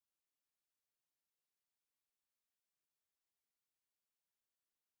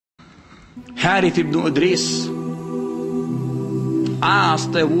Harith ibn Idris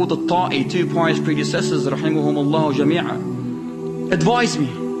asked Dawud At-taa'e, two pious predecessors, rahimullahu, jami'ah, advise me.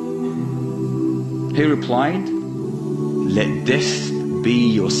 He replied, let death be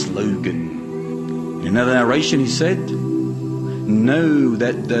your slogan. In another narration he said, know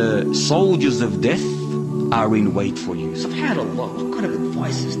that the soldiers of death are in wait for you. SubhanAllah, what kind of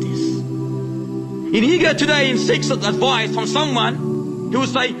advice is this? If you go today and seek advice from someone, he will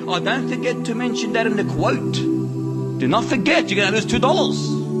say, oh, don't forget to mention that in the quote. Do not forget, you're going to lose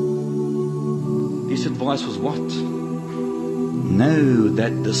 $2. This advice was what? Know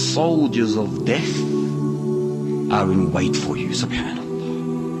that the soldiers of death are in wait for you.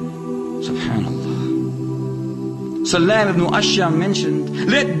 SubhanAllah. SubhanAllah. Salah ibn Ashyam mentioned,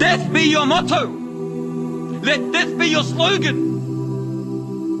 let death be your motto. Let death be your slogan.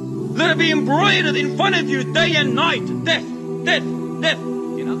 Let it be embroidered in front of you day and night. Death, death, death.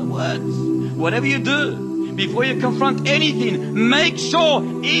 In other words, whatever you do, before you confront anything, make sure,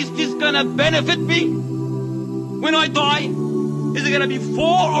 is this going to benefit me when I die? Is it going to be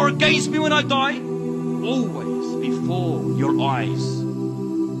for or against me when I die? Always before your eyes.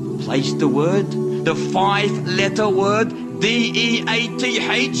 Place the word, the 5-letter word,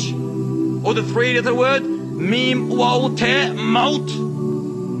 DEATH, or the 3-letter word, Meem, MAWT.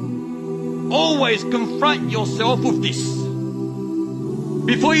 Always confront yourself with this.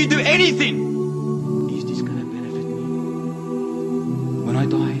 Before you do anything, is this going to benefit me when I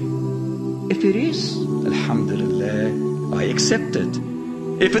die? If it is, alhamdulillah, I accept it.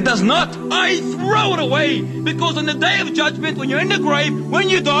 If it does not, I throw it away. Because on the day of judgment, when you're in the grave, when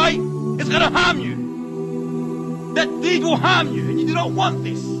you die, it's going to harm you. That deed will harm you, and you do not want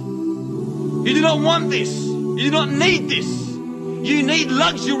this. You do not want this. You do not need this. You need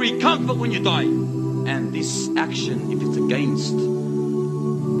luxury, comfort when you die. And this action, if it's against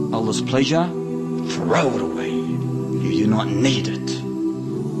Allah's pleasure, throw it away. You do not need it.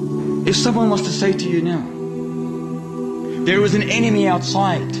 If someone was to say to you now, there is an enemy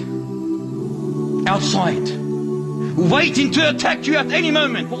outside, waiting to attack you at any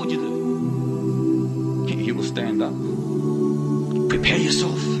moment, what would you do? You will stand up, prepare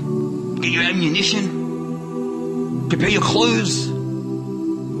yourself, get your ammunition, prepare your clothes.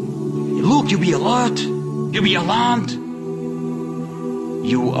 Look, you'll be alert, you'll be alarmed.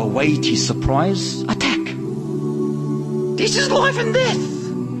 You await his surprise attack. This is life and death.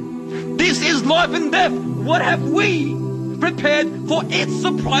 This is life and death. What have we prepared for its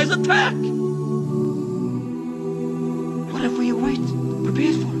surprise attack? What have we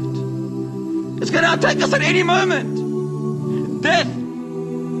prepared for it? It's going to attack us at any moment. Death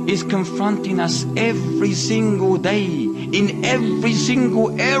is confronting us every single day, in every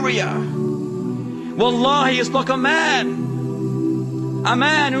single area. Wallahi, it's like a man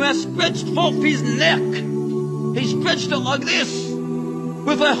who has stretched forth his neck. He stretched it like this,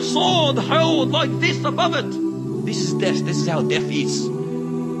 with a sword held like this above it. This is death. This is how death is.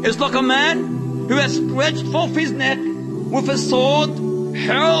 It's like a man who has stretched forth his neck with a sword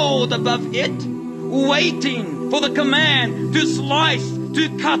held above it, waiting for the command to slice, to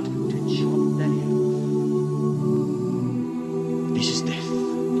cut, to chop that head off. This is death.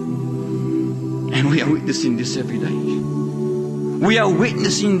 And we are witnessing this every day. We are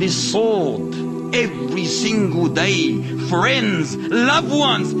witnessing this sword every single day. Friends, loved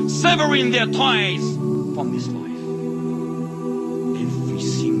ones, severing their ties from this life. Every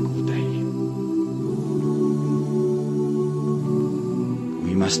single day.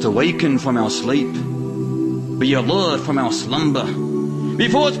 We must awaken from our sleep. Be alert from our slumber.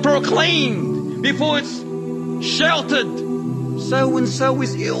 Before it's proclaimed, before it's shouted, so and so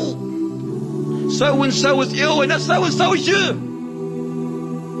is ill. So and so is ill, and that so and so is you.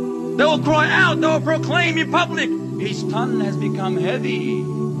 They will cry out, they will proclaim in public, his tongue has become heavy,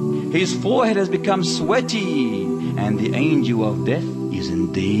 his forehead has become sweaty, and the angel of death is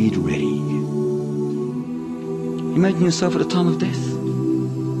indeed ready. Imagine yourself at the time of death.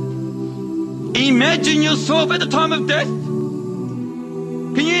 Imagine yourself at the time of death.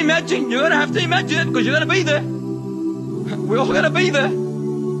 Can you imagine? You're going to have to imagine it, because you're going to be there. We're all going to be there.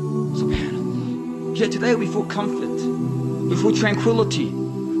 SubhanAllah. Yet today we feel comfort, we feel tranquility,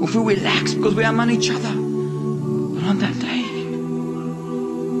 we feel relaxed because we are among each other. But on that day,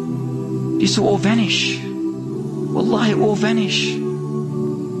 this will all vanish. Wallahi, it will all vanish.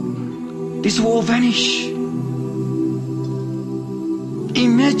 This will all vanish.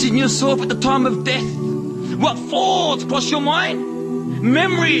 Imagine yourself at the time of death. What thoughts cross your mind?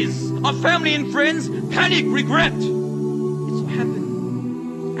 Memories of family and friends, panic, regret. It's what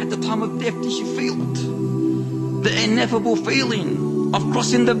happened at the time of death. Did you feel it? The ineffable feeling of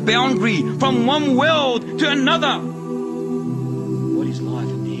crossing the boundary from one world to another. What is life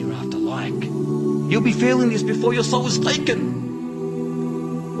in the hereafter like? You'll be feeling this before your soul is taken.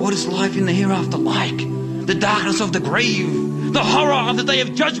 What is life in the hereafter like? The darkness of the grave, the horror of the day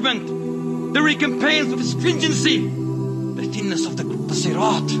of judgment, the recompense of stringency, the thinness of the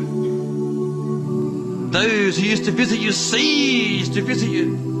sirat. Those who used to visit you cease to visit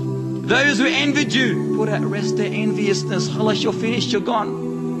you. Those who envied you, put at rest their enviousness. Khalas, you're finished, you're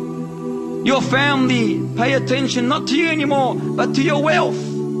gone. Your family, pay attention not to you anymore, but to your wealth.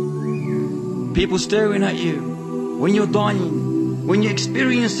 People staring at you when you're dying, when you're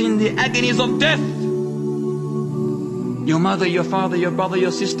experiencing the agonies of death. Your mother, your father, your brother,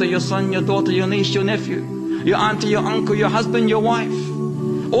 your sister, your son, your daughter, your niece, your nephew, your auntie, your uncle, your husband, your wife,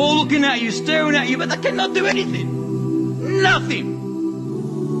 all looking at you, staring at you, but they cannot do anything. Nothing.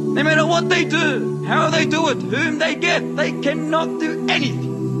 No matter what they do, how they do it, whom they get, they cannot do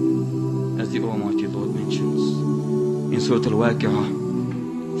anything. As the Almighty Lord mentions in Surah Al-Waqi'ah,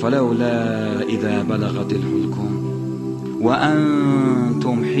 فَلَوْلَا إِذَا بَلَغَتِ الْحُلْقُومَ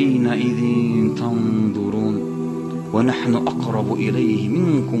وَأَنْتُمْ حِينَئِذٍ تَنْظُرُونَ وَنَحْنُ أَقْرَبُ إِلَيْهِ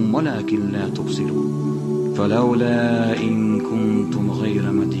مِنْكُمْ وَلَكِنْ لَا تُبْصِرُونَ فَلَوْلَا إِن كُنْتُمْ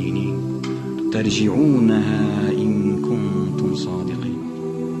غَيْرَ مَدِينِينَ تَرْجِعُونَهَا إِن كُنْتُمْ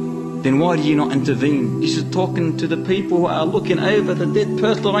صَادِقِينَ. Then why do you not intervene? This is talking to the people who are looking over the dead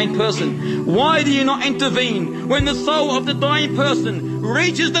person, dying person. Why do you not intervene when the soul of the dying person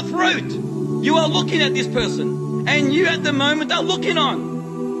reaches the throat? You are looking at this person, and you at the moment are looking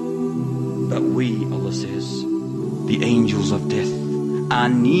on. But we, Allah says, the angels of death are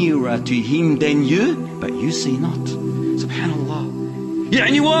nearer to him than you, but you see not. SubhanAllah.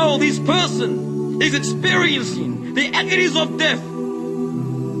 Yani while this person is experiencing the agonies of death,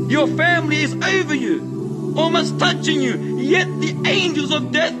 your family is over you, almost touching you, yet the angels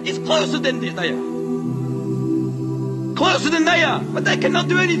of death is closer than they are. Closer than they are, but they cannot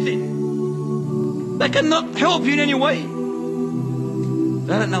do anything. They cannot help you in any way.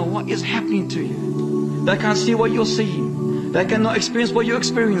 They don't know what is happening to you. They can't see what you're seeing. They cannot experience what you're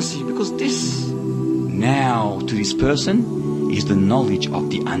experiencing, because this, now to this person, is the knowledge of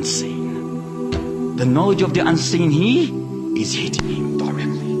the unseen. The knowledge of the unseen here is hitting him directly.